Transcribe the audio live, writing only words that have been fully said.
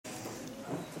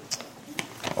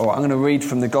All right, I'm going to read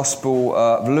from the Gospel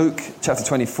of Luke, chapter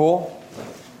 24.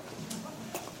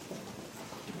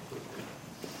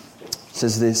 It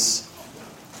says this.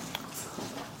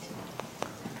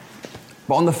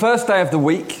 But on the first day of the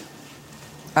week,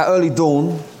 at early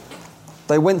dawn,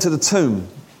 they went to the tomb,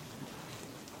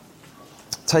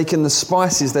 taking the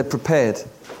spices they'd prepared,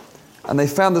 and they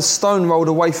found the stone rolled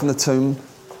away from the tomb.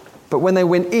 But when they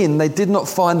went in, they did not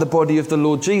find the body of the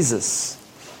Lord Jesus.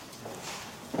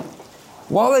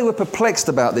 While they were perplexed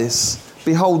about this,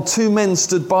 behold, two men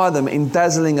stood by them in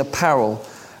dazzling apparel.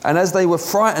 And as they were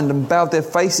frightened and bowed their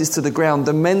faces to the ground,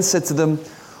 the men said to them,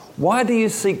 "Why do you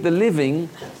seek the living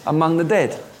among the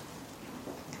dead?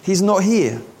 He's not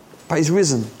here, but he's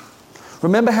risen.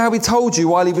 Remember how he told you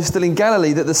while he was still in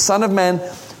Galilee that the Son of Man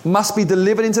must be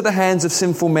delivered into the hands of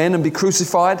sinful men and be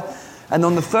crucified, and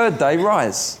on the third day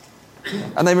rise."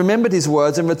 And they remembered his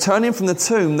words, and returning from the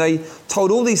tomb, they told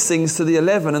all these things to the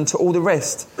 11 and to all the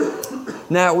rest.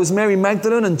 Now it was Mary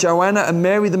Magdalene and Joanna and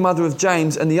Mary the mother of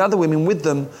James and the other women with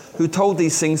them who told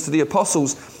these things to the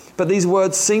apostles. But these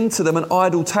words seemed to them an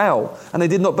idle tale, and they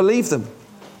did not believe them.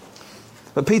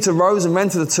 But Peter rose and ran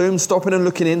to the tomb, stooping and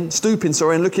looking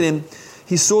in.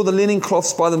 He saw the linen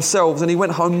cloths by themselves, and he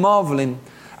went home marvelling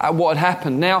at what had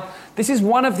happened. Now, this is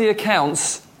one of the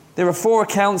accounts. There are 4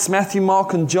 accounts, Matthew,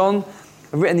 Mark and John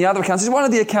have written the other accounts. This is one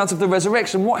of the accounts of the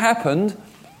resurrection. What happened,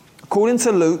 according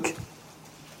to Luke,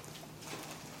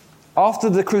 after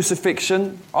the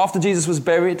crucifixion, after Jesus was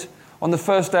buried, on the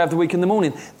first day of the week in the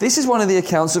morning. This is one of the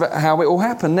accounts of how it all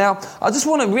happened. Now, I just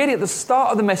want to really, at the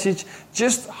start of the message,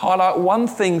 just highlight one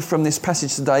thing from this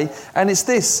passage today, and it's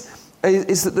this,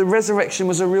 is that the resurrection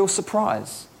was a real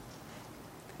surprise.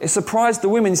 It surprised the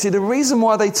women. You see, the reason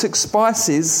why they took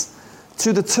spices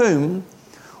to the tomb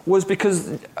was because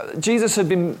Jesus had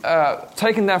been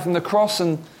taken down from the cross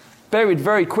and buried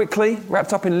very quickly,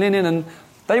 wrapped up in linen, and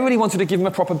they really wanted to give him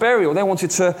a proper burial. They wanted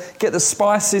to get the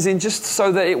spices in just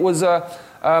so that it was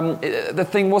the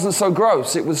thing wasn't so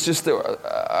gross. It was just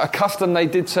a custom they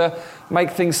did to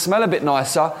make things smell a bit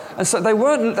nicer. And so they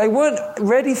weren't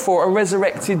ready for a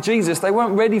resurrected Jesus. They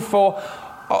weren't ready for.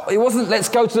 It wasn't let's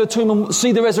go to the tomb and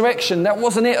see the resurrection. That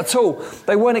wasn't it at all.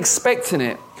 They weren't expecting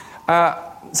it.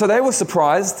 So they were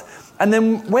surprised. And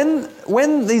then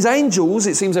when these angels,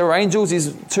 it seems they were angels,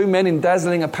 these 2 men in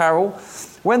dazzling apparel,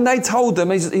 when they told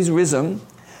them he's risen,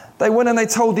 they went and they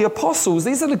told the apostles.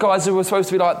 These are the guys who were supposed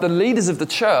to be like the leaders of the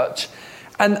church.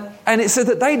 And it said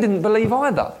that they didn't believe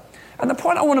either. And the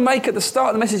point I want to make at the start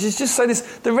of the message is just say this.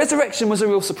 The resurrection was a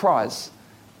real surprise.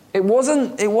 It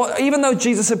wasn't, even though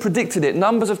Jesus had predicted it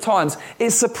numbers of times,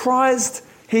 it surprised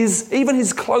even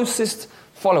his closest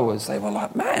followers. They were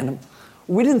like, man,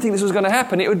 we didn't think this was going to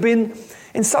happen. It had been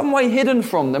in some way hidden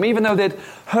from them, even though they'd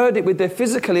heard it with their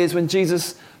physical ears when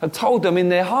Jesus had told them. In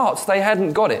their hearts, they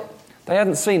hadn't got it. They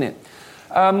hadn't seen it.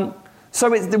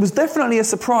 So it was definitely a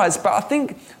surprise, but I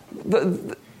think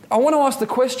I want to ask the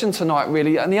question tonight,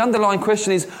 really, and the underlying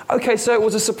question is, okay, so it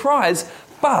was a surprise,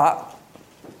 but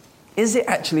is it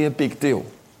actually a big deal?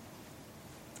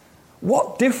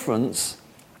 What difference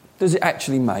does it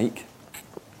actually make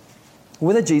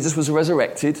whether Jesus was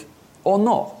resurrected or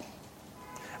not?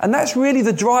 And that's really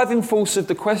the driving force of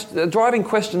the driving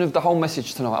question of the whole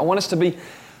message tonight. I want us to be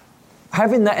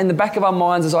having that in the back of our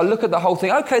minds as I look at the whole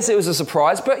thing. Okay, so it was a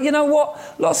surprise, but you know what?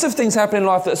 Lots of things happen in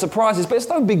life that are surprises, but it's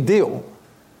no big deal.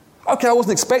 Okay, I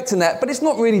wasn't expecting that, but it's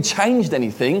not really changed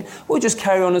anything. We'll just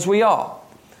carry on as we are.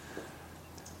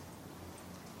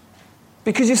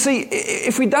 Because you see,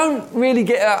 if we don't really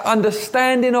get an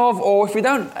understanding of, or if we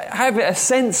don't have a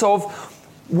sense of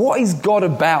what is God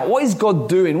about, what is God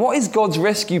doing, what is God's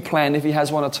rescue plan if he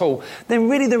has one at all, then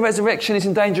really the resurrection is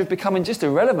in danger of becoming just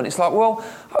irrelevant. It's like, well,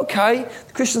 okay,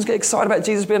 the Christians get excited about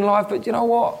Jesus being alive, but you know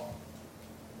what?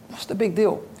 What's the big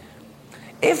deal?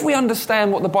 If we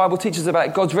understand what the Bible teaches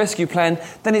about God's rescue plan,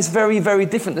 then it's very, very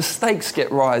different. The stakes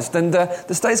get raised, and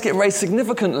the stakes get raised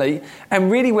significantly, and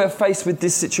really we're faced with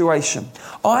this situation.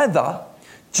 Either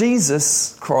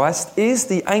Jesus Christ is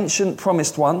the ancient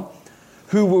promised one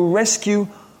who will rescue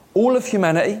all of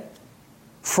humanity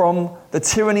from the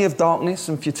tyranny of darkness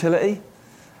and futility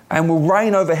and will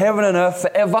reign over heaven and earth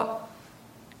forever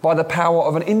by the power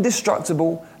of an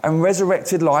indestructible and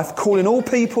resurrected life, calling all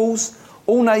peoples,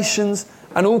 all nations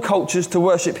and all cultures to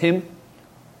worship him,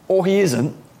 or he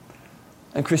isn't,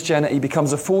 and Christianity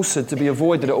becomes a falsehood to be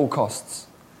avoided at all costs.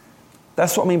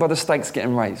 That's what I mean by the stakes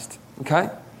getting raised, okay?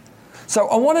 So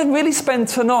I want to really spend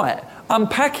tonight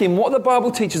unpacking what the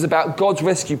Bible teaches about God's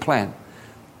rescue plan.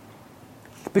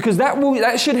 Because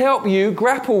that should help you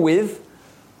grapple with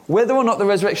whether or not the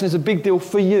resurrection is a big deal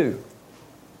for you.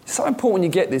 It's so important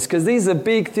you get this, because these are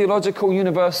big theological,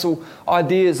 universal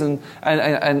ideas and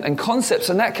concepts,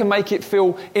 and that can make it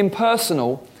feel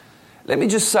impersonal. Let me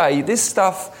just say, this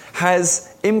stuff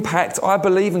has impact, I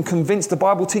believe and convinced the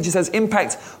Bible teaches has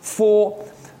impact for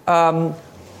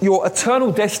your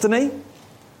eternal destiny,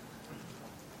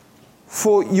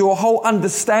 for your whole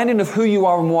understanding of who you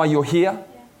are and why you're here.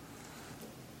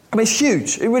 I mean, it's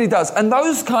huge. It really does. And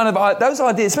those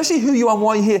ideas, especially who you are and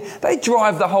why you're here, they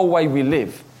drive the whole way we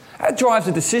live. It drives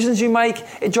the decisions you make.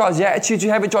 It drives the attitudes you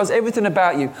have. It drives everything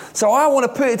about you. So I want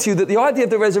to put it to you that the idea of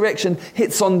the resurrection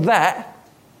hits on that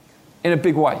in a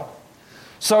big way.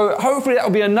 So hopefully that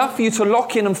will be enough for you to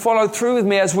lock in and follow through with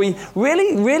me as we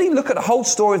really, really look at the whole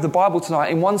story of the Bible tonight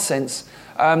in one sense.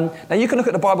 Now you can look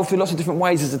at the Bible through lots of different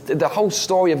ways. The whole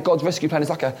story of God's rescue plan is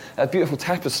like a beautiful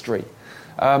tapestry.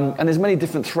 And there's many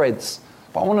different threads.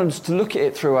 But I want us to look at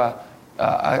it through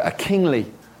a kingly,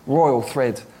 royal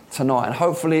thread tonight. And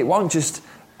hopefully it won't just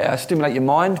stimulate your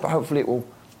mind, but hopefully it will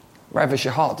ravish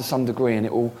your heart to some degree, and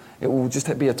it will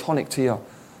just be a tonic to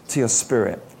your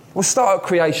spirit. We'll start at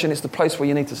creation. It's the place where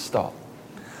you need to start.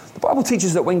 The Bible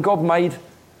teaches that when God made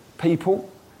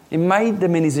people, He made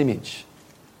them in His image.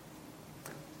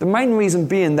 The main reason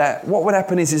being that what would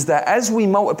happen is that as we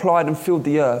multiplied and filled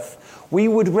the earth, we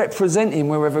would represent Him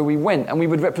wherever we went, and we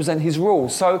would represent His rule.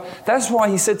 So that's why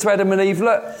He said to Adam and Eve,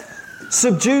 look,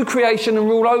 subdue creation and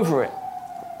rule over it.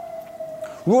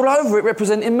 Rule over it,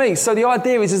 representing me. So the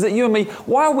idea is that you and me,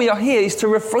 while we are here, is to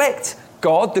reflect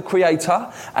God, the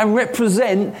Creator, and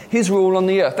represent His rule on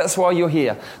the earth. That's why you're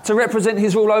here. To represent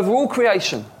His rule over all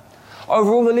creation,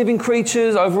 over all the living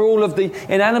creatures, over all of the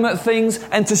inanimate things,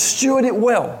 and to steward it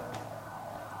well.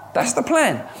 That's the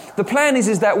plan. The plan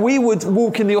is that we would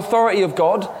walk in the authority of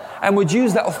God and would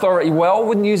use that authority well,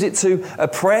 wouldn't use it to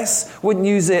oppress, wouldn't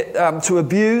use it to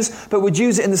abuse, but would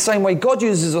use it in the same way God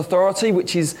uses authority,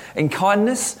 which is in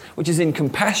kindness, which is in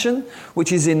compassion,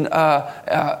 which is in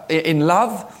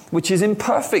love, which is in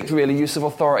perfect, really, use of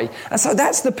authority. And so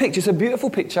that's the picture. It's a beautiful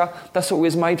picture. That's what we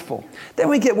was made for. Then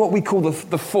we get what we call the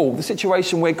fall, the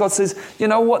situation where God says, you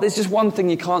know what, there's just one thing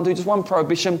you can't do, just one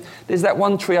prohibition. There's that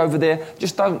one tree over there.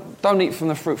 Just don't eat from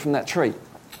the fruit from that tree.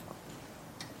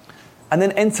 And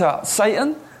then enter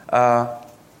Satan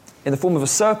in the form of a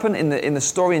serpent in the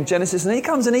story in Genesis. And he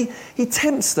comes and he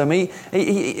tempts them.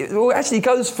 He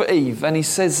goes for Eve and he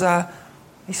says,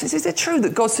 is it true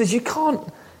that God says you can't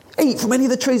eat from any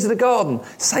of the trees of the garden?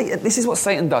 Satan, this is what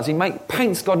Satan does. He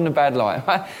paints God in a bad light.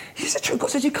 Right? He says, true,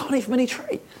 God says you can't eat from any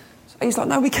tree. So he's like,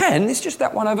 no, we can. It's just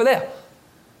that one over there.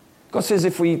 God says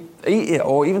if we eat it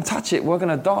or even touch it, we're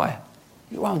going to die.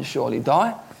 You won't surely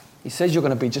die. He says you're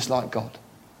going to be just like God.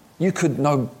 You could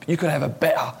have a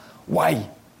better way.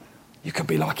 You could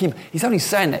be like Him. He's only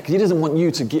saying that because He doesn't want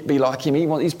you to be like Him.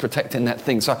 He's protecting that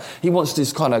thing. So He wants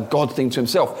this kind of God thing to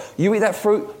Himself. You eat that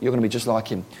fruit, you're going to be just like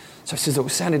Him. So it says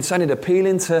it sounded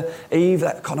appealing to Eve,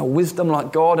 that kind of wisdom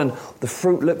like God, and the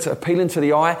fruit looked appealing to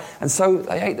the eye, and so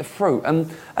they ate the fruit.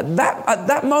 And at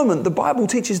that moment, the Bible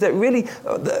teaches that really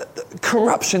the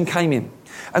corruption came in.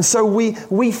 And so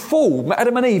we fall,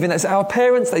 Adam and Eve, and that's our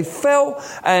parents, they fell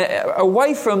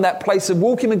away from that place of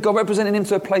walking with God, representing Him,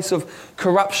 to a place of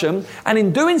corruption. And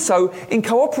in doing so, in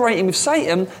cooperating with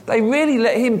Satan, they really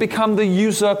let him become the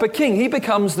usurper king. He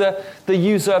becomes the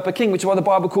usurper king, which is why the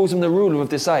Bible calls him the ruler of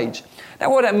this age.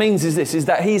 Now what that means is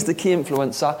that he's the key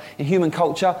influencer in human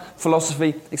culture,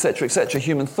 philosophy, etc.,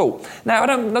 human thought. Now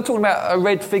I'm not talking about a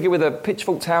red figure with a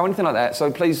pitchfork tail or anything like that,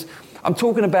 so please, I'm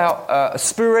talking about a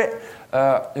spirit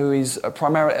who is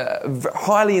primarily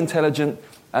highly intelligent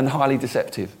and highly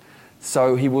deceptive.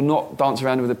 So he will not dance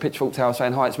around with a pitchfork tail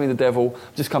saying, hi, it's me, the devil,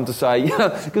 just come to say, you're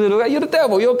the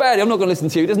devil, you're bad, I'm not going to listen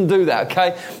to you. He doesn't do that,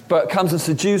 okay? But comes and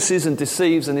seduces and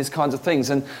deceives and these kinds of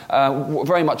things, and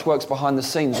very much works behind the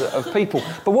scenes of people.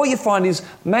 But what you find is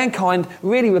mankind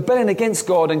really rebelling against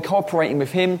God and cooperating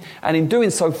with Him, and in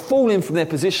doing so falling from their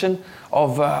position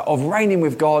of reigning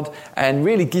with God and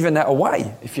really giving that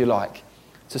away, if you like,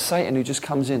 to Satan, who just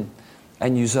comes in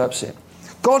and usurps it.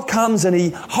 God comes and He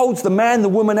holds the man, the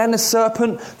woman and the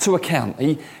serpent to account.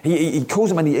 He calls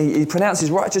them and he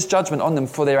pronounces righteous judgment on them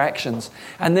for their actions.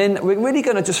 And then we're really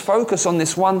going to just focus on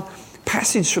this one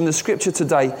passage from the scripture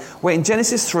today, where in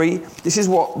Genesis 3, this is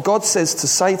what God says to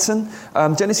Satan.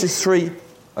 Genesis 3,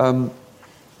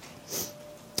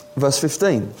 verse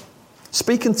 15.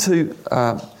 Speaking to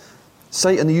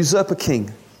Satan, the usurper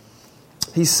king,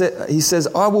 he says,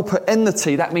 I will put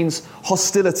enmity, that means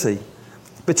hostility,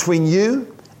 between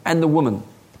you and the woman,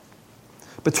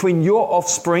 between your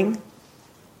offspring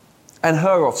and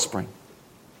her offspring.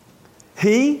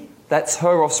 He that's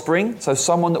her offspring, so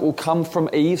someone that will come from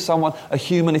Eve, someone, a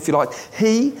human if you like.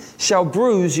 He shall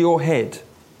bruise your head,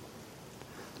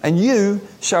 and you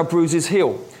shall bruise his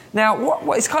heel. Now,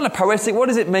 what it's kind of poetic. What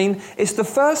does it mean? It's the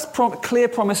first clear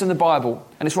promise in the Bible,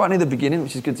 and it's right near the beginning,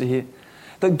 which is good to hear,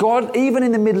 that God, even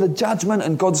in the middle of judgment,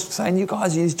 and God's saying, you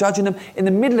guys, he's judging them, in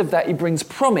the middle of that, he brings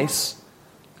promise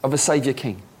of a Saviour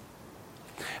King.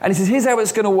 And he says, here's how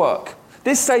it's going to work.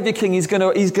 This Saviour King is going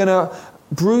to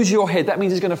bruise your head. That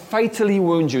means he's going to fatally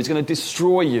wound you. He's going to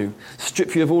destroy you,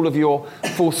 strip you of all of your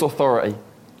false authority.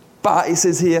 But it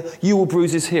says here, you will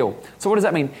bruise his heel. So what does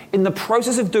that mean? In the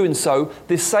process of doing so,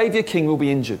 this Saviour King will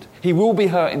be injured. He will be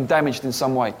hurt and damaged in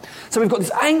some way. So we've got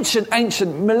this ancient,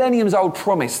 millenniums old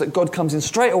promise that God comes in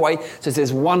straight away, says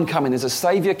there's one coming, there's a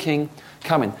Saviour King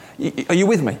coming. Are you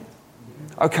with me?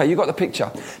 Okay, you got the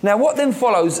picture. Now what then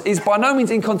follows is by no means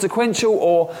inconsequential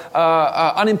or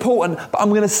unimportant, but I'm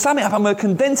going to sum it up, I'm going to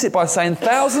condense it by saying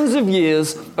thousands of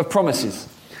years of promises.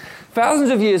 Thousands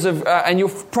of years of, and you'll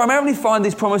primarily find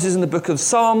these promises in the book of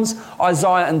Psalms,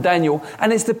 Isaiah and Daniel.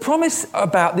 And it's the promise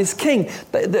about this king.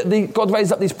 God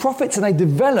raised up these prophets and they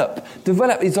develop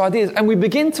these ideas. And we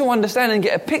begin to understand and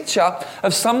get a picture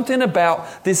of something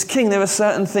about this king. There are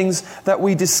certain things that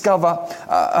we discover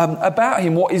about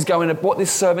him, what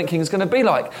this servant king is going to be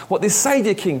like, what this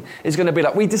Saviour King is going to be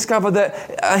like. We discover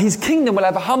that his kingdom will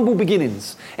have humble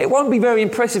beginnings. It won't be very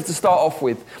impressive to start off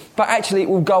with, but actually it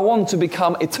will go on to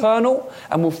become eternal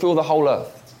and will fill the whole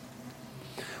earth.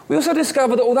 We also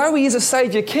discover that although he is a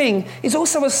Saviour King, he's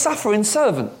also a suffering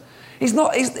servant. He's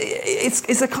not.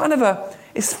 It's a kind of a.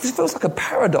 It feels like a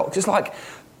paradox. It's like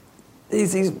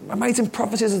these amazing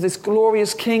prophecies of this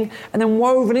glorious king, and then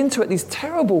woven into it these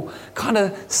terrible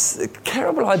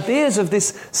ideas of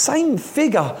this same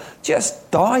figure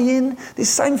just dying, this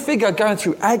same figure going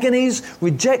through agonies,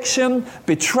 rejection,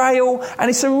 betrayal, and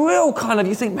it's a real kind of,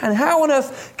 you think, man, how on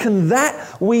earth can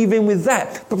that weave in with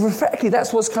that? But prophetically,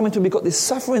 that's what's coming to. We've got this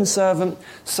suffering servant,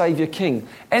 Saviour King.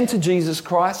 Enter Jesus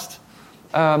Christ.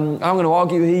 I'm going to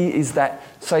argue he is that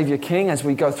Saviour King as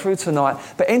we go through tonight.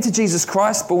 But enter Jesus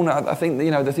Christ, born, I think,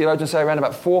 the theologians say around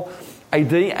about 4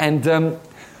 AD. And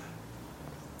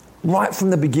right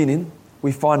from the beginning,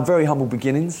 we find very humble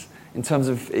beginnings in terms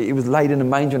of he was laid in a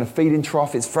manger in a feeding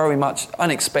trough. It's very much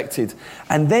unexpected.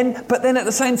 But then at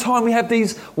the same time, we have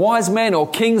these wise men or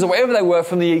kings or whatever they were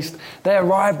from the east. They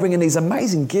arrive bringing these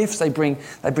amazing gifts. They bring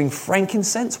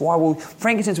frankincense. Why? Well,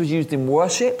 frankincense was used in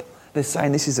worship. They're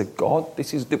saying this is a god.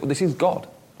 This is God.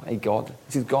 A god.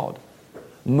 This is God.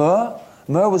 Myrrh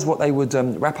was what they would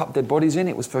wrap up dead bodies in.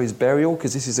 It was for his burial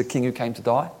because this is a king who came to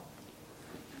die.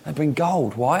 They bring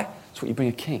gold. Why? That's what you bring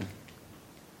a king.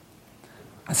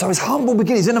 And so his humble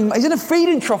beginnings. He's in a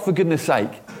feeding trough, for goodness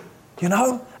sake. You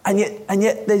know? And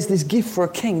yet there's this gift for a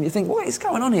king. You think, what is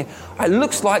going on here? It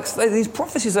looks like these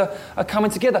prophecies are coming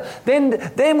together.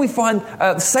 Then we find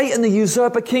Satan, the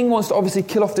usurper king, wants to obviously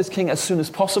kill off this king as soon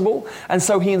as possible. And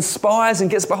so he inspires and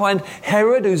gets behind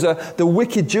Herod, who's the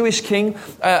wicked Jewish king,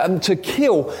 to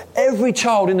kill every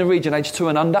child in the region, aged 2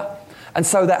 and under. And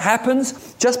so that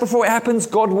happens. Just before it happens,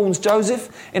 God warns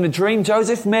Joseph in a dream.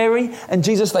 Joseph, Mary, and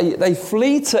Jesus, they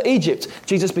flee to Egypt.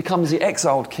 Jesus becomes the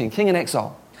exiled king in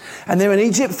exile. And they're in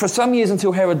Egypt for some years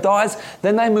until Herod dies.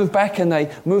 Then they move back and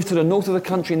they move to the north of the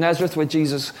country, Nazareth, where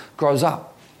Jesus grows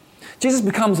up. Jesus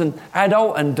becomes an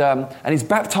adult and he's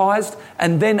baptized.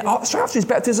 And then straight after his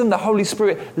baptism, the Holy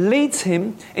Spirit leads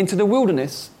him into the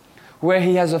wilderness where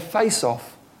he has a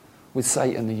face-off with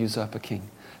Satan, the usurper king.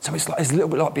 So it's a little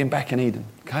bit like being back in Eden,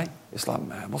 okay? It's like,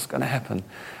 man, what's going to happen?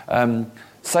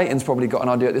 Satan's probably got an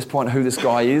idea at this point who this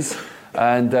guy is.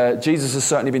 And Jesus has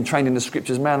certainly been trained in the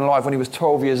scriptures. Man alive, when he was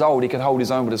 12 years old, he could hold his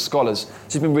own with the scholars. So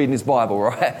he's been reading his Bible,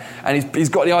 right? And he's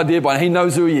got the idea by now. He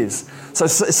knows who he is.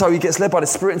 So he gets led by the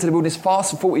Spirit into the wilderness,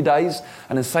 fasts for 40 days,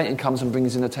 and then Satan comes and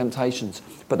brings in the temptations.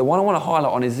 But the one I want to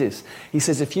highlight on is this. He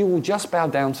says, if you will just bow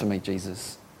down to me,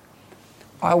 Jesus,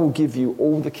 I will give you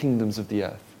all the kingdoms of the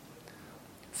earth.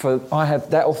 For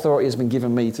that authority has been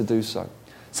given me to do so.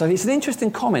 So it's an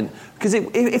interesting comment, because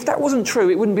if that wasn't true,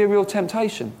 it wouldn't be a real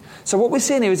temptation. So what we're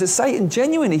seeing here is that Satan,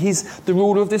 genuinely, he's the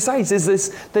ruler of this age. There's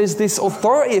this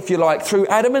authority, if you like, through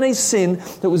Adam and Eve's sin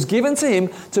that was given to him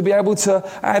to be able to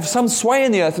have some sway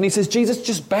in the earth. And he says, Jesus,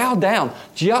 just bow down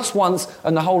just once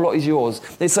and the whole lot is yours.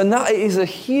 It is a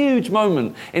huge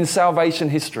moment in salvation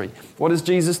history. What does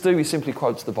Jesus do? He simply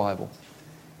quotes the Bible.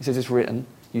 He says, it's written,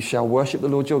 you shall worship the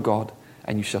Lord your God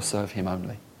and you shall serve him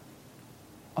only.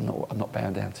 I'm not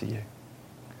bowing down to you.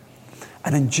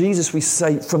 And then Jesus, we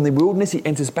say, from the wilderness, he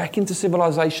enters back into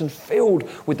civilization filled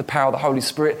with the power of the Holy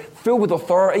Spirit, filled with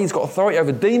authority. He's got authority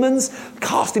over demons,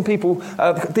 casting people,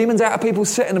 demons out of people,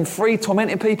 setting them free,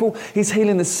 tormenting people. He's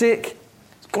healing the sick.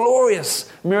 It's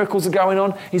glorious. Miracles are going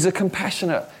on. He's a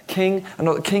compassionate king, and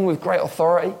not a king with great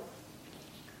authority.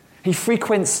 He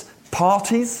frequents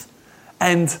parties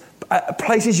and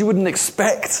places you wouldn't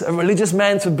expect a religious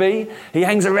man to be. He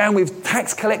hangs around with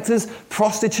tax collectors,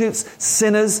 prostitutes,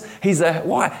 sinners.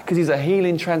 Why? Because he's a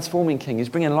healing, transforming king. He's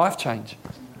bringing life change.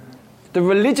 The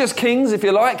religious kings, if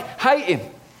you like, hate him.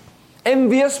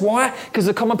 Envious. Why? Because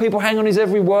the common people hang on his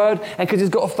every word, and because he's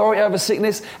got authority over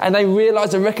sickness, and they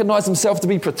recognise themselves to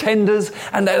be pretenders,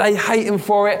 and they hate him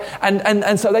for it,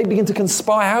 and so they begin to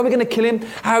conspire. How are we going to kill him?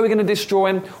 How are we going to destroy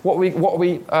him? What are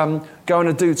we going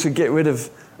to do to get rid of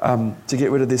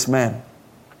this man?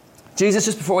 Jesus,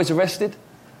 just before he's arrested,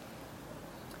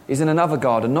 he's in another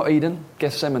garden, not Eden,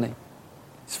 Gethsemane.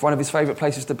 It's one of his favourite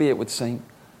places to be, it would seem.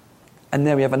 And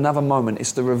there we have another moment.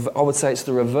 I would say it's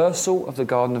the reversal of the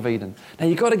Garden of Eden. Now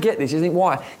you've got to get this. You think,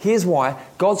 why? Here's why.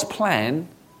 God's plan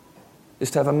is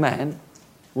to have a man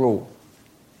rule.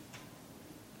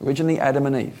 Originally Adam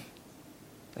and Eve.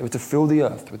 They were to fill the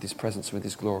earth with his presence, with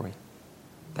his glory.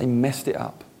 They messed it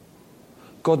up.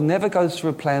 God never goes through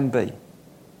a plan B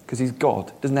because he's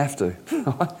God. Doesn't have to.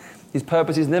 His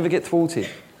purposes never get thwarted.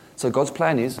 So God's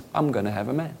plan is, I'm going to have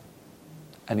a man.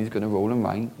 And he's going to rule and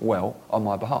reign well on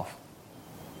my behalf.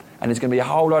 And there's going to be a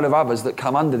whole load of others that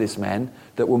come under this man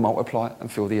that will multiply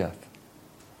and fill the earth.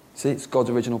 See, it's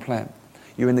God's original plan.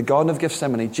 You're in the Garden of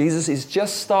Gethsemane. Jesus is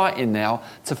just starting now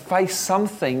to face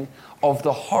something of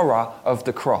the horror of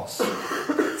the cross.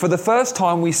 For the first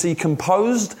time, we see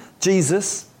composed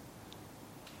Jesus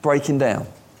breaking down.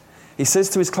 He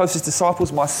says to his closest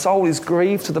disciples, my soul is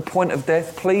grieved to the point of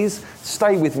death. Please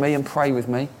stay with me and pray with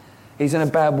me. He's in a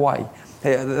bad way.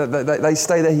 They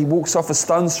stay there. He walks off a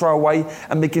stone's throw away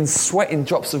and begins sweating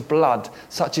drops of blood,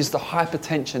 such as the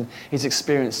hypertension he's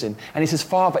experiencing. And he says,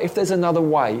 Father, if there's another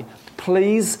way,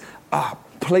 please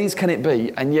can it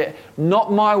be? And yet,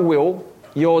 not my will,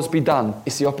 yours be done.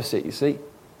 It's the opposite, you see.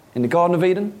 In the Garden of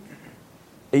Eden,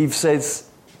 Eve says,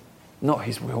 not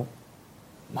his will,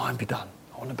 mine be done.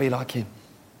 I want to be like him.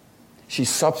 She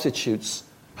substitutes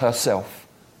herself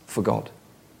for God.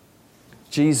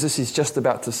 Jesus is just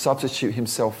about to substitute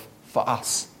himself for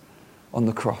us on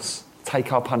the cross,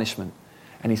 take our punishment.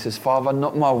 And he says, Father,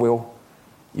 not my will,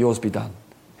 yours be done.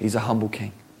 He's a humble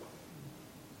king.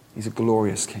 He's a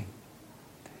glorious king.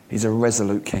 He's a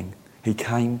resolute king. He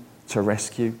came to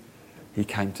rescue. He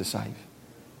came to save.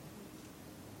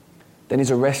 Then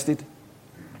he's arrested,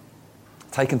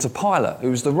 taken to Pilate,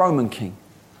 who was the Roman king.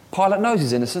 Pilate knows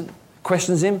he's innocent,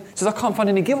 questions him, says, I can't find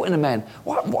any guilt in the man.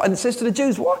 What? And says to the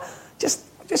Jews, what? Just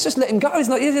let him go.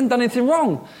 He hasn't done anything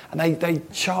wrong. And they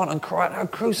chant and cry, oh,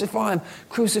 crucify him,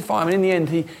 crucify him. And in the end,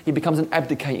 he becomes an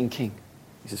abdicating king.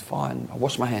 He says, fine, I'll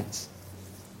wash my hands.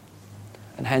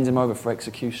 And hands him over for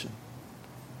execution.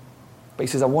 But he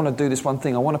says, I want to do this one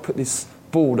thing. I want to put this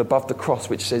board above the cross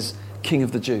which says, King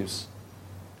of the Jews.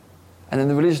 And then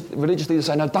the religious leaders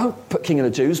say, no, don't put King of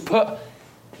the Jews, put,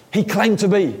 he claimed to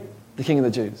be the King of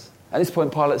the Jews. At this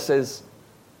point, Pilate says,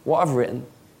 what I've written,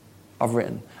 I've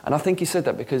written. And I think he said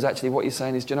that because actually what he's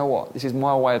saying is, do you know what? This is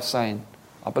my way of saying,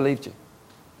 I believed you.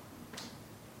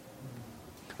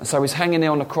 And so he's hanging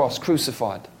there on the cross,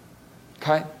 crucified.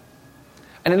 Okay?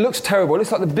 And it looks terrible. It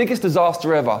looks like the biggest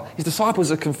disaster ever. His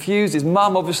disciples are confused. His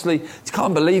mum, obviously, she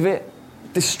can't believe it.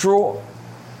 Distraught.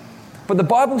 But the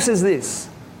Bible says this,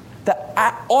 that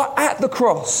at the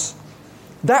cross,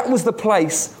 that was the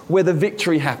place where the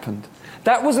victory happened.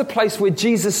 That was the place where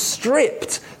Jesus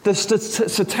stripped the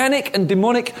satanic and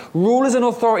demonic rulers and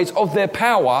authorities of their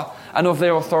power and of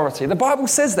their authority. The Bible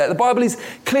says that. The Bible is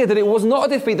clear that it was not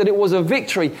a defeat, that it was a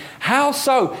victory. How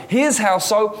so? Here's how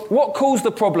so. What caused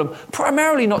the problem?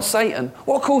 Primarily not Satan.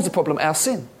 What caused the problem? Our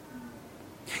sin.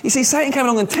 You see, Satan came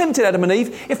along and tempted Adam and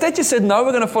Eve. If they just said, no,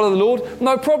 we're going to follow the Lord,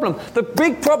 no problem. The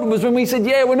big problem was when we said,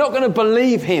 yeah, we're not going to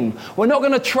believe him. We're not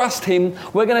going to trust him.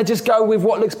 We're going to just go with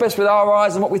what looks best with our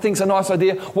eyes and what we think is a nice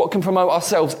idea, what can promote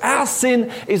ourselves. Our sin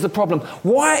is the problem.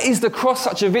 Why is the cross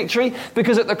such a victory?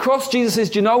 Because at the cross, Jesus says,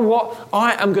 do you know what?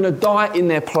 I am going to die in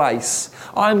their place.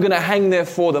 I'm going to hang there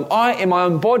for them. I, in my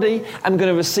own body, am going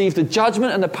to receive the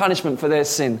judgment and the punishment for their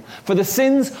sin, for the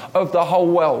sins of the whole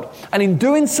world. And in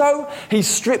doing so, he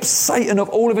strips Satan of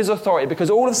all of his authority,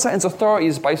 because all of Satan's authority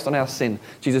is based on our sin.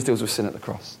 Jesus deals with sin at the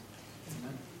cross.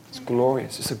 It's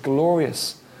glorious. It's a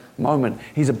glorious moment.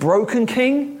 He's a broken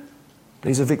king, but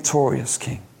he's a victorious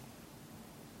king.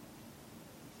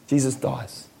 Jesus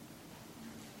dies.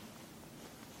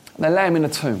 And they lay him in a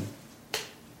tomb.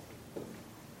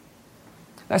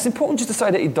 Now, it's important just to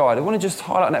say that he died. I want to just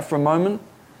highlight that for a moment,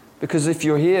 because if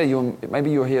you're here,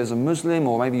 maybe you're here as a Muslim,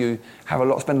 or maybe you spend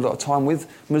a lot of time with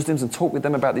Muslims and talk with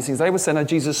them about these things. They would say, no,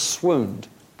 Jesus swooned,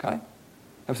 okay?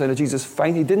 They would say, no, Jesus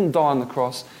fainted. He didn't die on the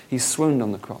cross. He swooned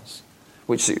on the cross,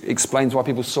 which explains why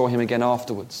people saw him again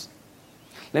afterwards.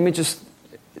 Let me just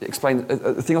explain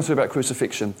a thing or two about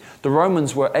crucifixion. The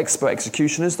Romans were expert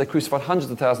executioners. They crucified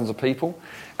hundreds of thousands of people.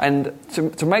 And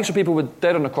to make sure people were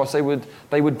dead on the cross, they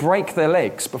would break their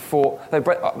legs before they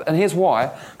break. And here's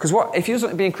why. Because if you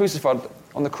were being crucified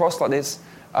on the cross like this,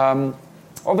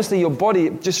 obviously your body,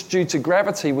 just due to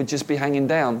gravity, would just be hanging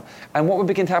down. And what would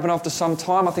begin to happen after some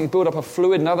time, I think, build up of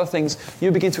fluid and other things,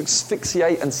 you begin to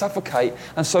asphyxiate and suffocate.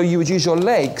 And so you would use your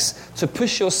legs to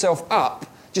push yourself up,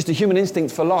 just a human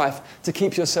instinct for life, to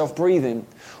keep yourself breathing.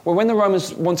 Well, when the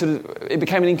Romans it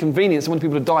became an inconvenience and wanted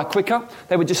people to die quicker,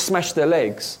 they would just smash their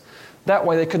legs. That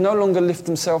way they could no longer lift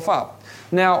themselves up.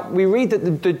 Now, we read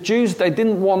that the Jews, they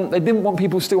didn't want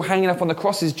people still hanging up on the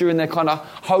crosses during their kind of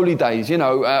holy days,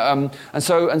 and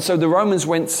so the Romans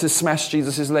went to smash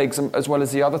Jesus' legs, as well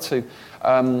as the other two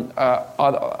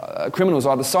criminals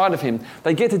either side of him.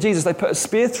 They get to Jesus, they put a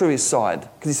spear through his side,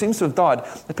 because he seems to have died.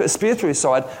 They put a spear through his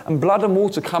side, and blood and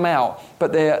water come out,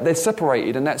 but they're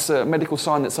separated, and that's a medical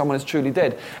sign that someone is truly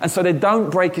dead. And so they don't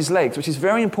break his legs, which is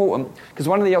very important, because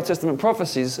one of the Old Testament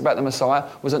prophecies about the Messiah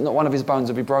was that not one of his bones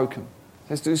would be broken.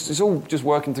 It's all just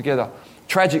working together,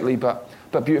 tragically, but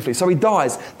beautifully. So he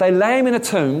dies. They lay him in a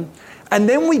tomb, and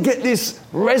then we get this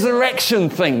resurrection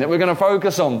thing that we're going to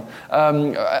focus on,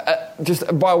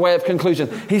 just by way of conclusion.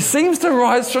 He seems to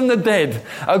rise from the dead,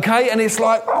 okay? And it's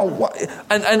like, oh, what?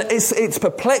 And it's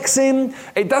perplexing.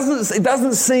 It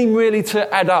doesn't seem really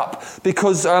to add up,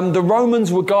 because the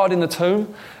Romans were guarding the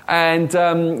tomb. And,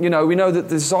 we know that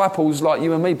the disciples, like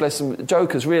you and me, bless them,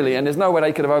 jokers, really, and there's no way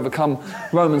they could have overcome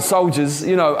Roman soldiers.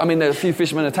 There are a few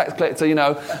fishermen, a tax collector,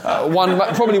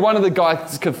 probably one of the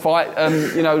guys could fight,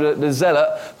 the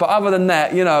zealot. But other than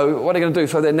that, what are they going to do?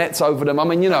 Throw their nets over them?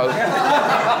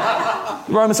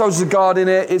 Roman soldiers are guarding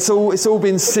it. It's all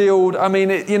been sealed.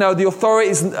 The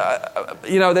authorities,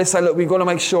 they say, look, we've got to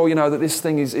make sure, that this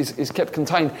thing is kept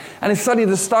contained. And it's suddenly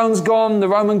the stone's gone. The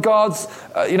Roman guards,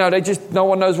 no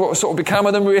one knows what sort of become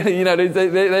of them, really.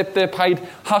 They're paid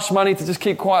hush money to just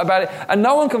keep quiet about it. And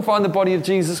no one can find the body of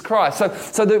Jesus Christ.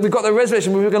 So we've got the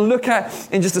resurrection, we're going to look at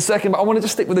in just a second, but I want to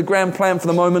just stick with the grand plan for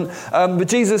the moment. But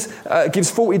Jesus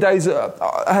has 40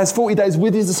 days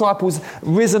with his disciples,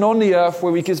 risen on the earth,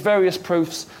 where he gives various proofs,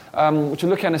 which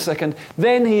we'll look at in a second.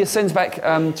 Then he ascends back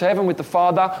to heaven with the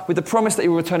Father, with the promise that he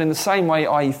will return in the same way,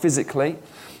 i.e. physically.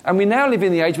 And we now live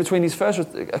in the age between his first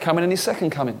coming and his second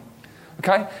coming.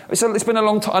 Okay? So it's been a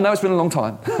long time. I know it's been a long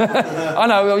time. I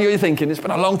know what you're thinking. It's been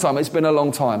a long time. It's been a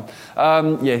long time.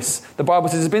 Yes. The Bible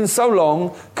says it's been so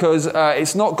long because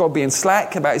it's not God being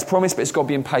slack about his promise, but it's God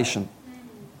being patient.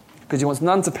 Because he wants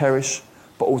none to perish,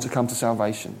 but all to come to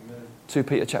salvation. 2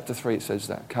 Peter chapter 3, it says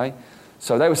that. Okay?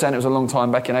 So they were saying it was a long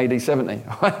time back in AD 70.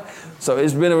 So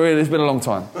it's been a long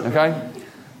time. Okay?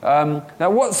 Now,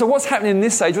 what's happening in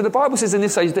this age? Well, the Bible says in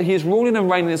this age that he is ruling and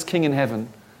reigning as king in heaven.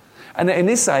 And that in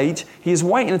this age, he is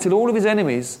waiting until all of his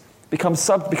enemies become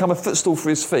a footstool for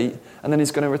his feet, and then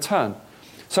he's going to return.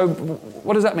 So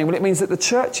what does that mean? Well, it means that the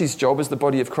church's job as the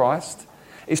body of Christ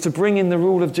is to bring in the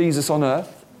rule of Jesus on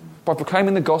earth by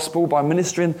proclaiming the gospel, by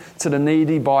ministering to the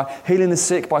needy, by healing the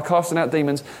sick, by casting out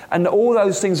demons, and all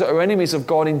those things that are enemies of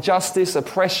God, injustice,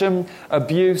 oppression,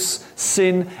 abuse,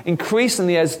 sin.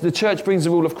 Increasingly, as the church brings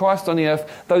the rule of Christ on the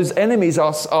earth, those enemies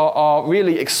are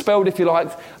really expelled, if you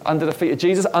like, under the feet of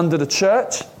Jesus, under the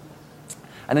church.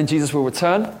 And then Jesus will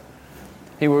return.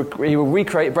 He will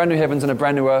recreate brand new heavens and a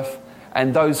brand new earth,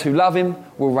 and those who love him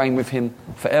will reign with him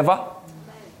forever.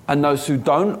 And those who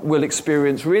don't will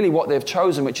experience really what they've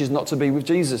chosen, which is not to be with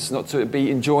Jesus, not to be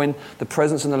enjoying the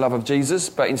presence and the love of Jesus,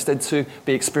 but instead to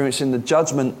be experiencing the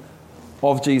judgment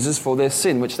of Jesus for their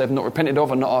sin, which they've not repented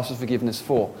of and not asked for forgiveness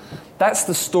for. That's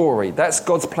the story. That's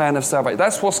God's plan of salvation.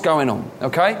 That's what's going on,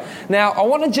 okay? Now, I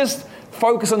want to just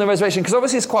focus on the resurrection, because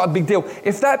obviously it's quite a big deal.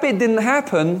 If that bit didn't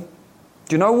happen, do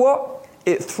you know what?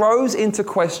 It throws into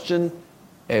question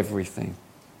everything.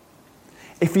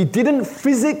 If he didn't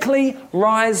physically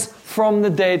rise from the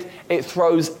dead, it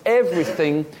throws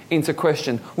everything into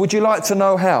question. Would you like to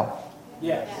know how?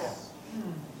 Yes.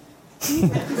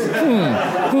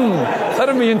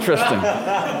 That'd be interesting.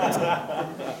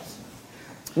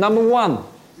 Number one,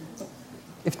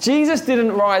 if Jesus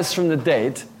didn't rise from the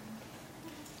dead,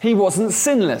 he wasn't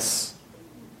sinless.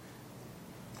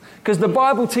 Because the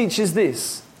Bible teaches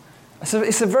this.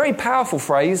 It's a very powerful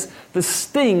phrase. The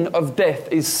sting of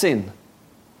death is sin.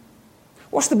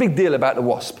 What's the big deal about the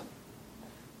wasp?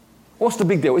 What's the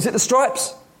big deal? Is it the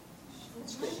stripes?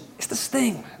 It's the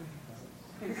sting.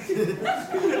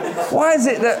 Why is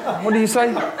it that, what do you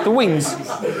say? The wings.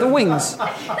 The wings.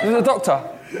 You're the doctor.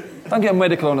 Don't get a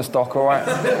medical on the stock, all right?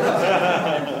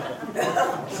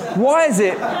 Why is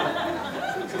it,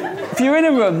 if you're in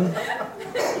a room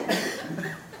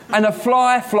and a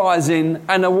fly flies in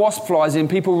and a wasp flies in,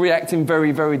 people react in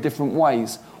very, very different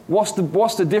ways. What's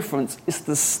the difference? It's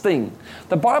the sting.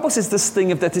 The Bible says the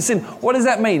sting of death is sin. What does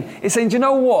that mean? It's saying, do you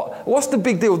know what? What's the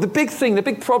big deal? The big thing, the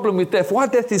big problem with death, why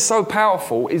death is so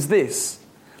powerful is this.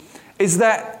 Is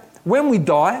that when we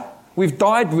die, we've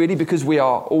died really because we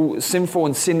are all sinful,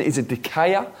 and sin is a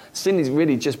decayer. Sin is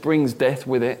really just brings death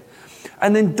with it.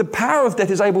 And then the power of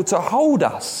death is able to hold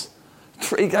us.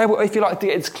 If you like, to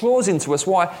get its claws into us.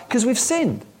 Why? Because we've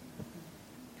sinned.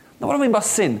 Now, what do I mean by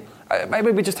sin?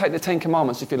 Maybe we just take the Ten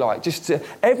Commandments, if you like.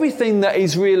 Everything that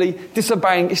is really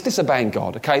disobeying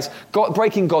God, okay? It's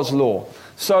breaking God's law.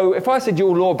 So if I said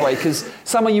you're lawbreakers,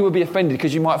 some of you would be offended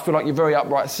because you might feel like you're very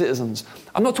upright citizens.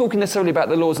 I'm not talking necessarily about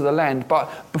the laws of the land,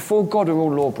 but before God are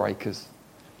all lawbreakers.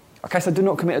 Okay, so do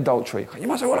not commit adultery. You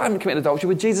might say, well, I haven't committed adultery.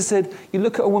 But Jesus said, you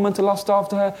look at a woman to lust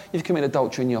after her, you've committed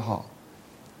adultery in your heart.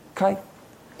 Okay?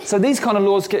 So these kind of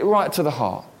laws get right to the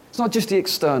heart. It's not just the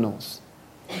externals.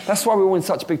 That's why we're all in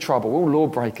such big trouble. We're all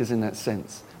lawbreakers in that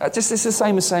sense. It's the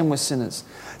same as saying we're sinners.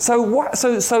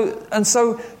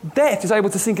 So death is able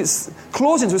to sink its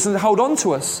claws into us and hold on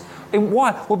to us. And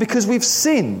why? Well, because we've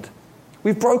sinned.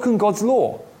 We've broken God's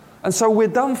law. And so we're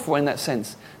done for in that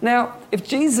sense. Now, if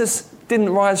Jesus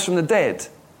didn't rise from the dead,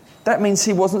 that means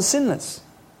he wasn't sinless.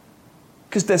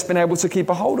 Because death's been able to keep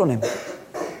a hold on him.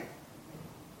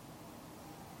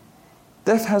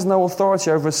 Death has no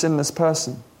authority over a sinless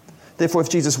person. Therefore, if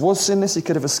Jesus was sinless, he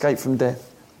could have escaped from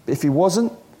death. But if he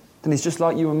wasn't, then he's just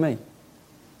like you and me.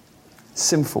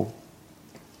 Sinful.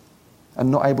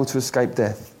 And not able to escape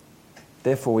death.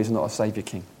 Therefore, he's not a Saviour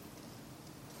King.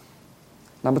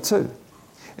 Number 2.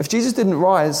 If Jesus didn't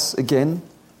rise again,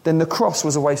 then the cross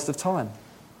was a waste of time.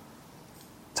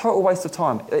 Total waste of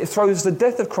time. It throws the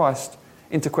death of Christ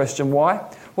into question. Why?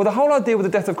 Well, the whole idea with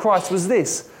the death of Christ was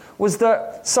this. Was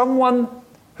that someone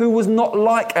who was not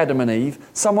like Adam and Eve,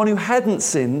 someone who hadn't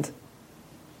sinned,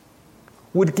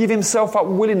 would give himself up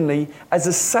willingly as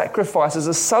a sacrifice, as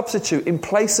a substitute in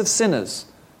place of sinners.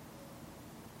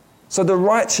 So the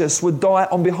righteous would die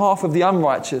on behalf of the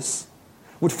unrighteous,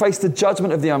 would face the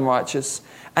judgment of the unrighteous,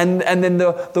 and then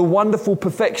the wonderful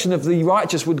perfection of the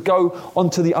righteous would go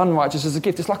onto the unrighteous as a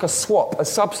gift. It's like a swap, a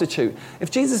substitute. If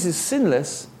Jesus is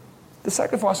sinless, the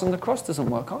sacrifice on the cross doesn't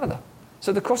work either.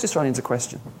 So the cross is thrown into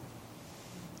question.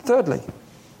 Thirdly,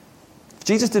 if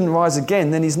Jesus didn't rise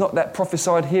again, then he's not that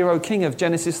prophesied hero king of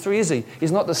Genesis 3, is he?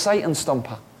 He's not the Satan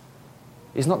stomper.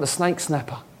 He's not the snake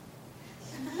snapper.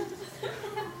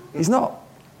 He's not.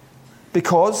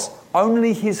 Because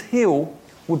only his heel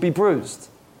would be bruised.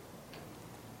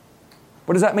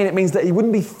 What does that mean? It means that he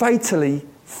wouldn't be fatally,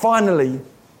 finally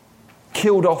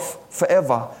killed off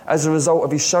forever as a result of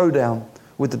his showdown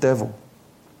with the devil.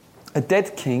 A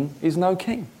dead king is no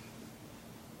king.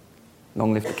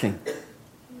 Long live the king.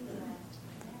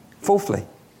 Fourthly,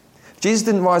 if Jesus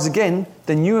didn't rise again,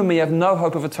 then you and me have no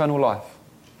hope of eternal life.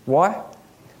 Why?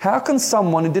 How can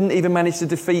someone who didn't even manage to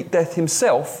defeat death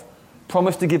himself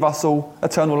promise to give us all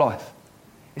eternal life?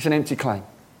 It's an empty claim,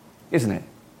 isn't it?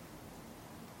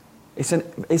 It's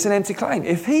an empty claim.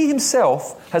 If he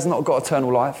himself has not got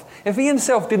eternal life, if he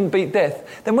himself didn't beat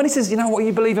death, then when he says, you know what,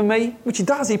 you believe in me, which he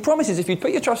does, he promises, if you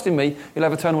put your trust in me, you'll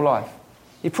have eternal life.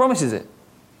 He promises it.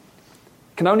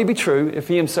 Can only be true if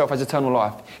he himself has eternal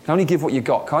life. You can only give what you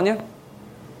got, can't you?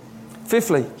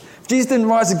 Fifthly, if Jesus didn't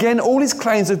rise again, all his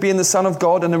claims of being the Son of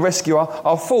God and the rescuer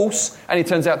are false, and he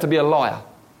turns out to be a liar.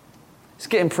 It's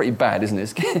getting pretty bad, isn't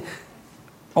it?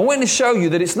 I want to show you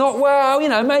that it's not, well, you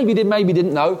know, maybe he did, maybe he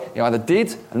didn't know. He either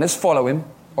did, and let's follow him,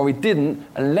 or he didn't,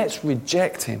 and let's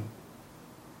reject him.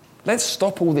 Let's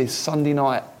stop all this Sunday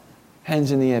night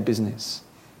hands in the air business.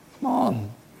 Come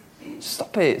on.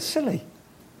 Stop it. It's silly.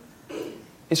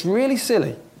 It's really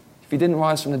silly if he didn't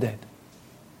rise from the dead.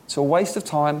 It's a waste of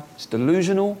time. It's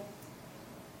delusional.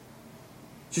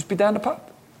 Just be down the pub.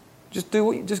 Just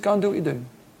go and do what you do.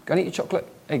 Go and eat your chocolate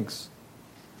eggs.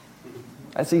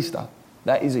 That's Easter.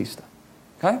 That is Easter.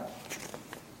 Okay?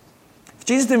 If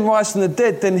Jesus didn't rise from the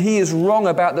dead, then he is wrong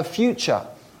about the future.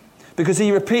 Because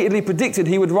he repeatedly predicted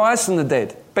he would rise from the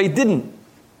dead. But he didn't.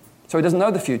 So he doesn't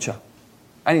know the future.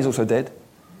 And he's also dead.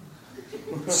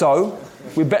 So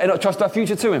we better not trust our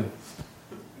future to him.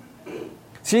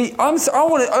 See, I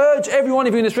want to urge every one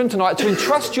of you in this room tonight to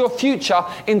entrust your future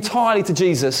entirely to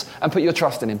Jesus and put your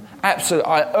trust in him.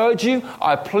 Absolutely. I urge you,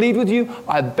 I plead with you,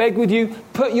 I beg with you,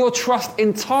 put your trust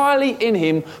entirely in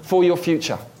him for your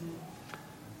future.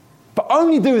 But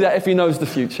only do that if he knows the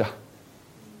future.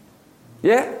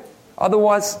 Yeah?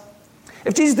 Otherwise,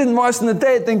 if Jesus didn't rise from the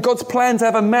dead, then God's plan to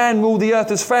have a man rule the earth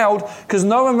has failed, because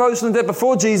no one rose from the dead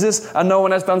before Jesus and no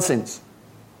one has done since.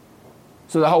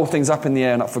 So the whole thing's up in the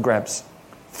air and up for grabs.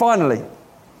 Finally,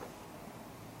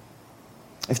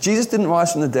 if Jesus didn't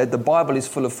rise from the dead, the Bible is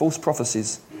full of false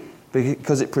prophecies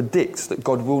because it predicts that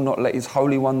God will not let his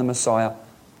Holy One, the Messiah,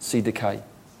 see decay.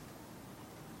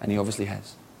 And he obviously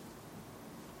has.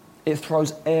 It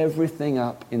throws everything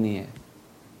up in the air.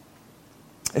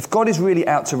 If God is really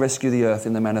out to rescue the earth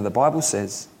in the manner the Bible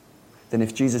says, then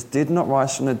if Jesus did not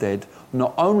rise from the dead,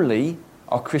 not only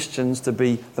are Christians to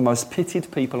be the most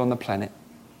pitied people on the planet,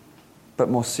 but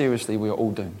more seriously, we are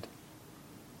all doomed.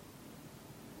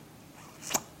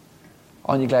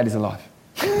 Aren't you glad he's alive?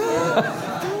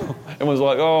 Everyone's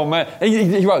like, oh man,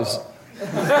 he rose.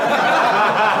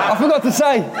 I forgot to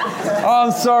say. Oh,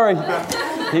 I'm sorry.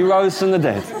 He rose from the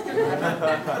dead.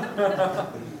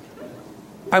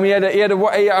 I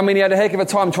mean, he had a heck of a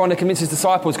time trying to convince his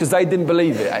disciples because they didn't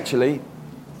believe it, actually.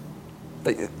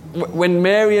 When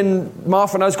Mary and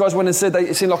Martha and those guys went and said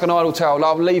it seemed like an idle tale,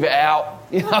 like, leave it out,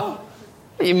 you know.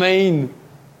 What do you mean?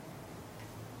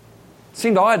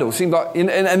 Seemed idle. Seemed like, and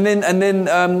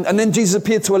then Jesus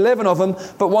appeared to 11 of them,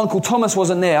 but one called Thomas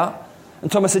wasn't there.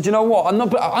 And Thomas said, "You know what?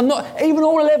 I'm not. Even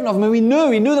all 11 of them. And he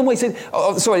knew them. He said,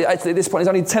 sorry. Actually, at this point,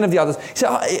 there's only 10 of the others. He said,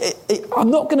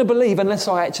 I'm not going to believe unless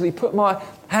I actually put my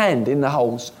hand in the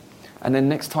holes." And then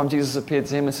next time Jesus appeared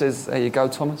to him and says, "There you go,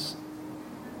 Thomas."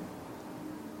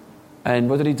 And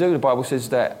what did he do? The Bible says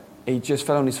that he just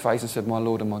fell on his face and said, "My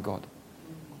Lord and my God."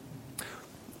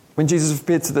 When Jesus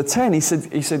appeared to the 10, he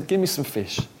said, "Give me some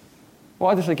fish."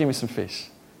 Why did he say, "Give me some fish"?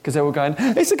 Because they were going,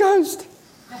 "It's a ghost."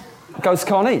 Ghosts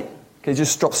can't eat. He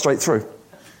just dropped straight through.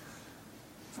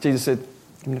 Jesus said,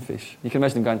 "Give me the fish." You can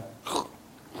imagine him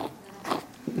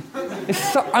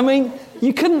going,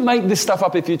 you couldn't make this stuff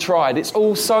up if you tried. It's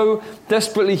all so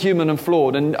desperately human and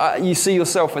flawed. And you see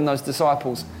yourself in those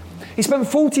disciples. He spent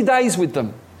 40 days with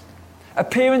them,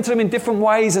 appearing to them in different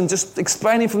ways and just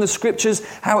explaining from the scriptures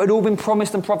how it had all been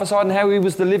promised and prophesied and how he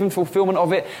was the living fulfillment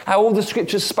of it, how all the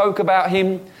scriptures spoke about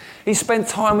him. He spent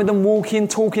time with them walking,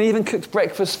 talking, even cooked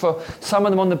breakfast for some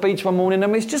of them on the beach one morning. I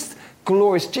mean, it's just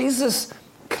glorious. Jesus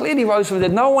clearly rose from the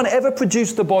dead. No one ever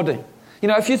produced the body. You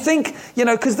know, if you think,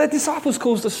 because the disciples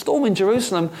caused a storm in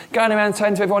Jerusalem, going around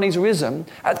saying to everyone he's risen,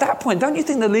 at that point, don't you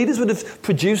think the leaders would have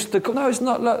produced the... No, it's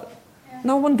not. Look,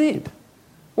 no one did.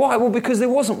 Why? Well, because there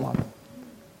wasn't one.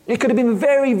 It could have been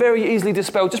very, very easily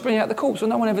dispelled, just bringing out the corpse, but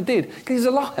no one ever did, because he's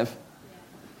alive.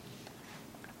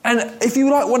 And if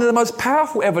you like, one of the most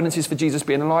powerful evidences for Jesus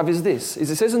being alive is this. It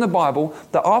says in the Bible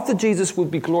that after Jesus would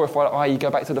be glorified, i.e.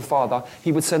 go back to the Father,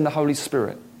 he would send the Holy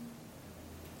Spirit.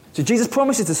 So Jesus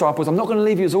promised his disciples, "I'm not going to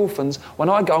leave you as orphans. When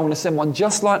I go, I'm going to send one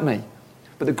just like me."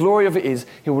 But the glory of it is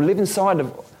he will live inside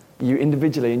of you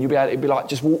individually, and you'll be able to be like,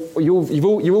 just walk,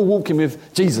 you're all walking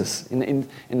with Jesus in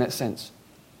that sense.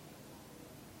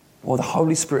 Well, the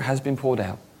Holy Spirit has been poured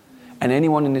out. And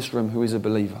anyone in this room who is a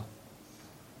believer,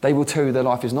 they will tell you their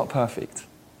life is not perfect.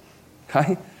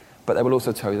 Okay? But they will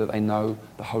also tell you that they know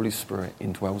the Holy Spirit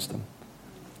indwells them.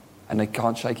 And they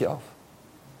can't shake it off.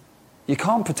 You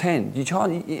can't pretend. You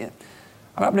can't...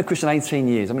 I've been a Christian 18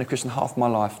 years. I've been a Christian half my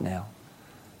life now.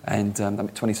 And I'm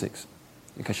 26,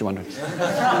 in case you're wondering.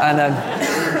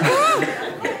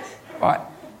 Right.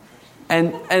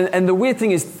 And the weird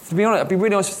thing is, to be honest, I'll be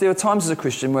really honest, there are times as a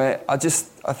Christian where I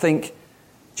think,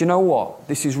 do you know what?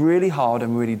 This is really hard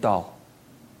and really dull.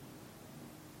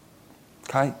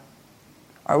 Okay?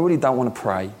 I really don't want to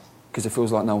pray because it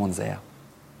feels like no one's there.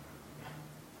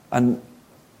 And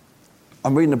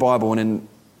I'm reading the Bible and then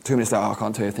 2 minutes later, I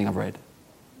can't tell you a thing I've read.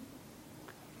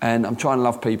 And I'm trying to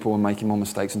love people and making more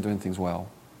mistakes and doing things well.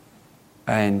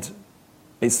 And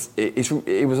it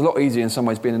was a lot easier in some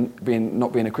ways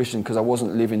not being a Christian because I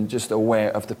wasn't living just aware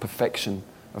of the perfection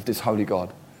of this holy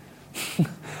God.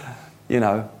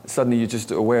 Suddenly you're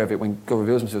just aware of it when God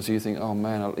reveals himself, so you think, oh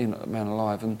man, man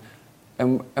alive. And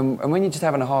when you're just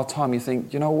having a hard time, you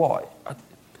think, you know what?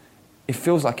 It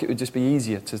feels like it would just be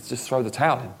easier to just throw the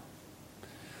towel in.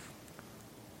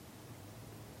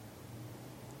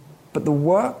 But the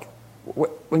work,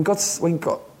 when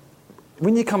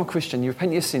you become a Christian, you repent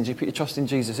of your sins, you put your trust in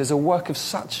Jesus, there's a work of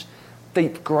such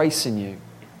deep grace in you.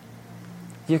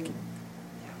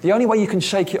 The only way you can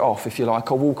shake it off, if you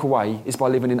like, or walk away, is by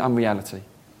living in unreality.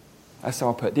 That's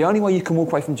how I put it. The only way you can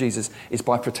walk away from Jesus is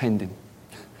by pretending.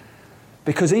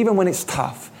 Because even when it's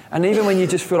tough, and even when you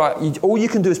just feel like all you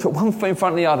can do is put one foot in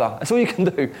front of the other. That's all you can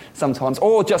do sometimes.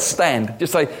 Or just stand.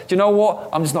 Just say, do you know what?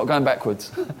 I'm just not going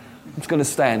backwards. I'm just going to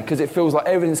stand because it feels like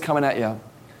everything's coming at you.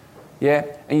 Yeah?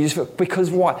 And you just feel, because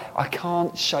why? I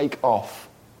can't shake off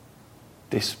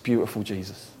this beautiful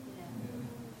Jesus.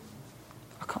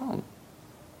 I can't.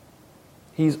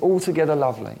 He's altogether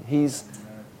lovely. He's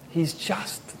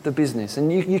just the business.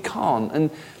 And you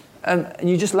can't. And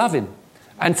you just love him.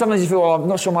 And sometimes you feel, I'm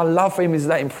not sure my love for him is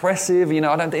that impressive, I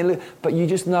don't think, but you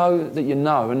just know that you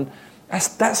know. And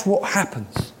that's what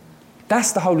happens.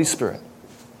 That's the Holy Spirit.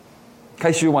 In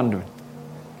case you're wondering.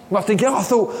 You might think, I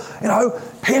thought,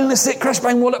 healing the sick, crash,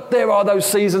 bang, wallop, there are those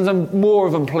seasons and more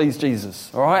of them, please, Jesus.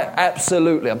 All right?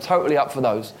 Absolutely. I'm totally up for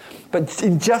those. But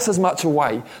in just as much a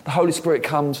way, the Holy Spirit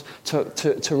comes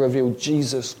to reveal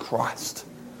Jesus Christ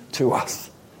to us.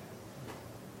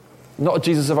 Not a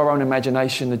Jesus of our own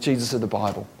imagination, the Jesus of the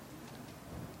Bible.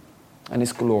 And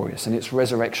it's glorious, and it's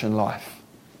resurrection life.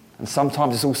 And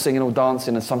sometimes it's all singing, all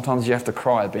dancing, and sometimes you have to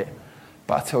cry a bit.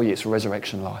 But I tell you, it's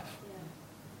resurrection life.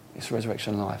 It's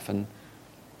resurrection life. And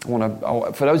for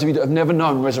those of you that have never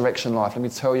known resurrection life, let me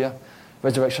tell you,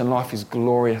 resurrection life is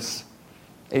glorious.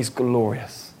 It's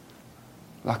glorious.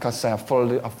 Like I say, I've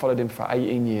followed him for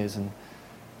 18 years, and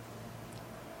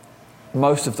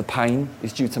most of the pain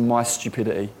is due to my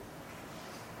stupidity.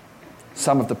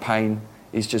 Some of the pain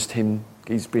is just him.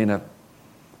 He's being a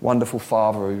wonderful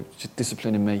father who's just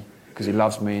disciplining me because he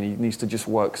loves me and he needs to just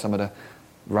work some of the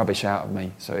rubbish out of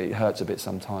me. So it hurts a bit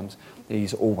sometimes.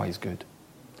 He's always good.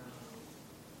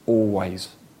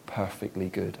 Always perfectly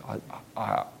good.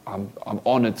 I'm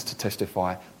honoured to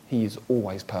testify. He is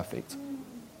always perfect.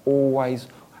 Always.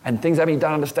 And things I don't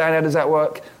understand, how does that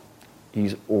work?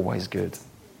 He's always good.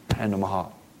 Hand on my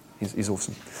heart. He's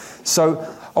awesome. So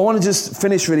I want to just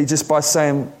finish really just by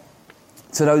saying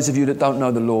to those of you that don't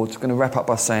know the Lord, I'm going to wrap up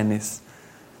by saying this.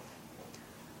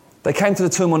 They came to the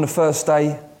tomb on the first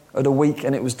day of the week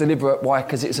and it was deliberate. Why?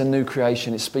 Because it's a new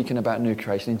creation. It's speaking about new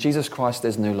creation. In Jesus Christ,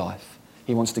 there's new life.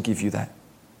 He wants to give you that.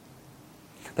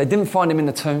 They didn't find him in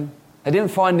the tomb. They didn't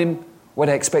find him where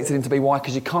they expected him to be. Why?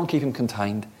 Because you can't keep him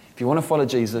contained. If you want to follow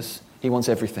Jesus, he wants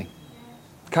everything.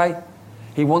 Okay?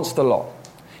 He wants the lot.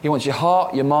 He wants your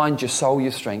heart, your mind, your soul,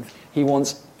 your strength. He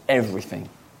wants everything.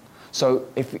 So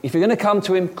if you're going to come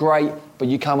to him, great, but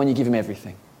you come when you give him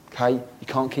everything. Okay? You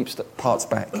can't keep parts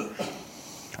back.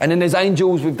 And then there's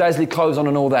angels with dazzling clothes on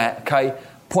and all that. Okay?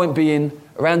 Point being,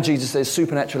 around Jesus there's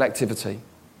supernatural activity.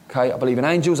 Okay? I believe in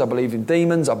angels, I believe in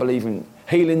demons, I believe in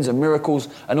healings and miracles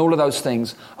and all of those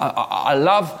things. I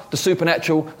love the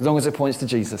supernatural as long as it points to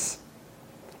Jesus.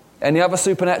 Any other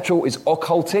supernatural is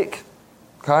occultic.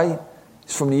 Okay?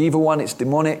 It's from the evil one, it's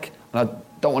demonic, and I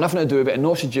don't want nothing to do with it, and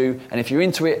nor should you. And if you're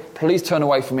into it, please turn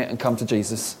away from it and come to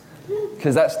Jesus.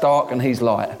 Because that's dark and he's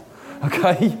light.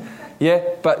 Okay? Yeah?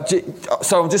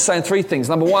 So I'm just saying three things.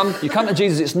 Number one, you come to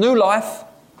Jesus, it's new life,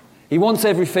 he wants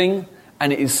everything,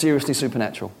 and it is seriously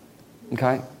supernatural.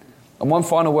 Okay? And one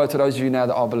final word to those of you now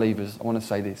that are believers, I want to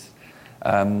say this.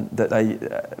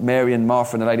 Mary and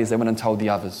Martha and the ladies, they went and told the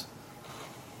others.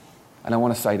 And I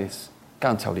want to say this. Go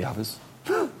and tell the others.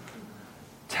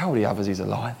 Tell the others he's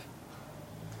alive.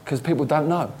 Because people don't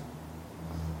know.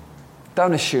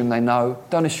 Don't assume they know.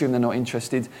 Don't assume they're not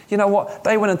interested. You know what?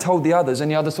 They went and told the others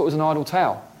and the others thought it was an idle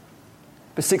tale.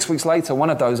 But 6 weeks later, one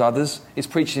of those others is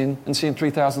preaching and seeing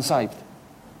 3,000 saved.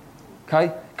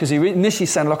 Okay? Because he initially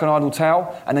sounded like an idle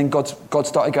tale and then God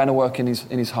started going to work in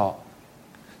his heart.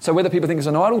 So whether people think it's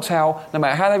an idle tale, no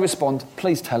matter how they respond,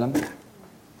 please tell them.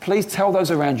 Please tell those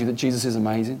around you that Jesus is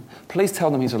amazing. Please tell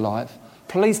them he's alive.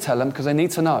 Please tell them because they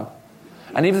need to know.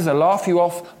 And even if they laugh you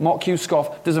off, mock you,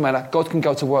 scoff, doesn't matter. God can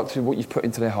go to work through what you've put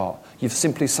into their heart. You've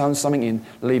simply sown something in,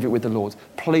 leave it with the Lord.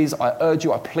 Please, I urge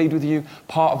you, I plead with you,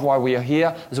 part of why we are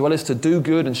here, as well as to do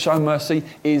good and show mercy,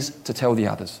 is to tell the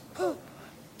others.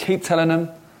 Keep telling them,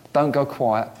 don't go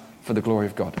quiet for the glory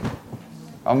of God.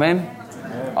 Amen?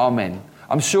 Amen.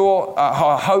 I'm sure,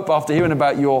 I hope after hearing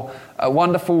about your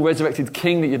wonderful resurrected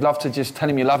King that you'd love to just tell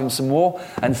him you love him some more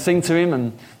and sing to him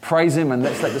and praise him and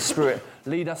let's let the Spirit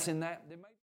lead us in that.